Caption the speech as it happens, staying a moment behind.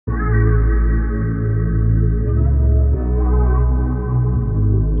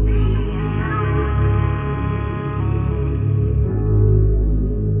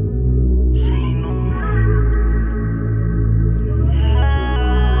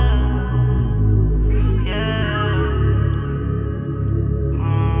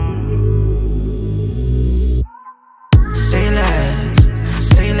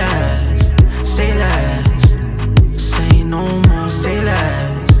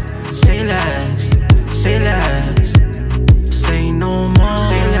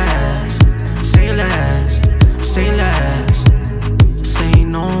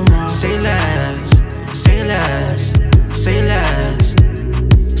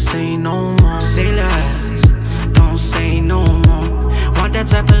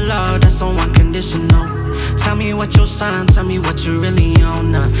emotional. Tell me what your sign, tell me what you really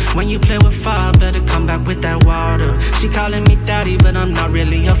on. When you play with fire, better come back with that water. She calling me daddy, but I'm not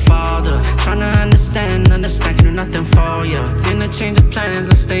really her father. Tryna understand, can do nothing for ya. Then a change of plans,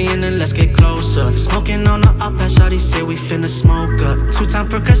 let's stay in and let's get closer. Smoking on the up, as shawty say we finna smoke up. 2-time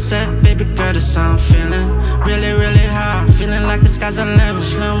Percocet, baby girl, that's how I'm feeling. Really, really high, feeling like the sky's a limit.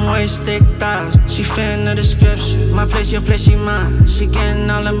 Slim waist, thick thighs, she fitting the description. My place, your place, she mine. She getting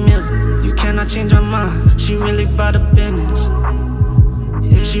all the music, you cannot change her mind. She really bout the business.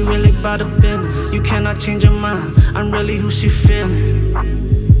 Yeah, she really bout the business. You cannot change her mind. I'm really who she feeling.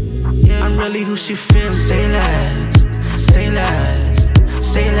 Yeah, I'm really who she feeling. Say less, say less,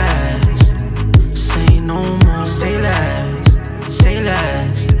 say less. Say no more. Say less, say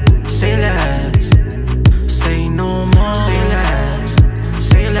less, say less. Say no more. Say less,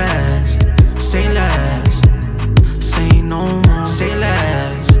 say less, say less. Say no more. Say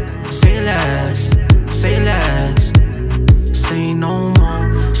less, say less, say less. Say no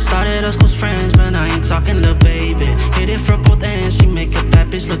more. Started us close friends, but I ain't talking little baby. Hit it from both ends, she make up that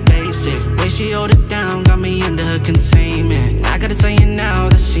bitch look basic. Way she hold it down, got me under her containment. I gotta tell you now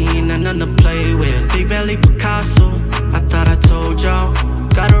that she ain't nothing to play with. Big belly Picasso, I thought I told y'all.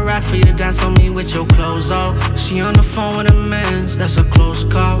 Got a rack for you to dance on me with your clothes off. She on the phone with a man, that's a close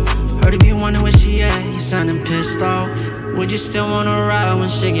call. Heard he be wondering where she at, he sounding pissed off. Would you still wanna ride when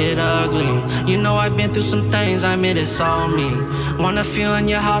shit get ugly? You know I've been through some things, I admit it's all me. Wanna feel in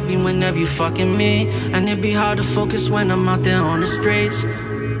your heartbeat whenever you fucking me. And it be hard to focus when I'm out there on the streets.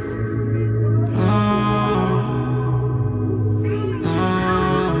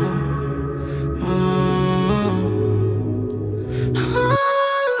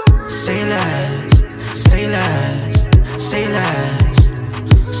 Say less, say less, say less.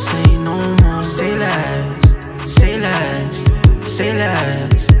 Say no more. Say less, say less, say less.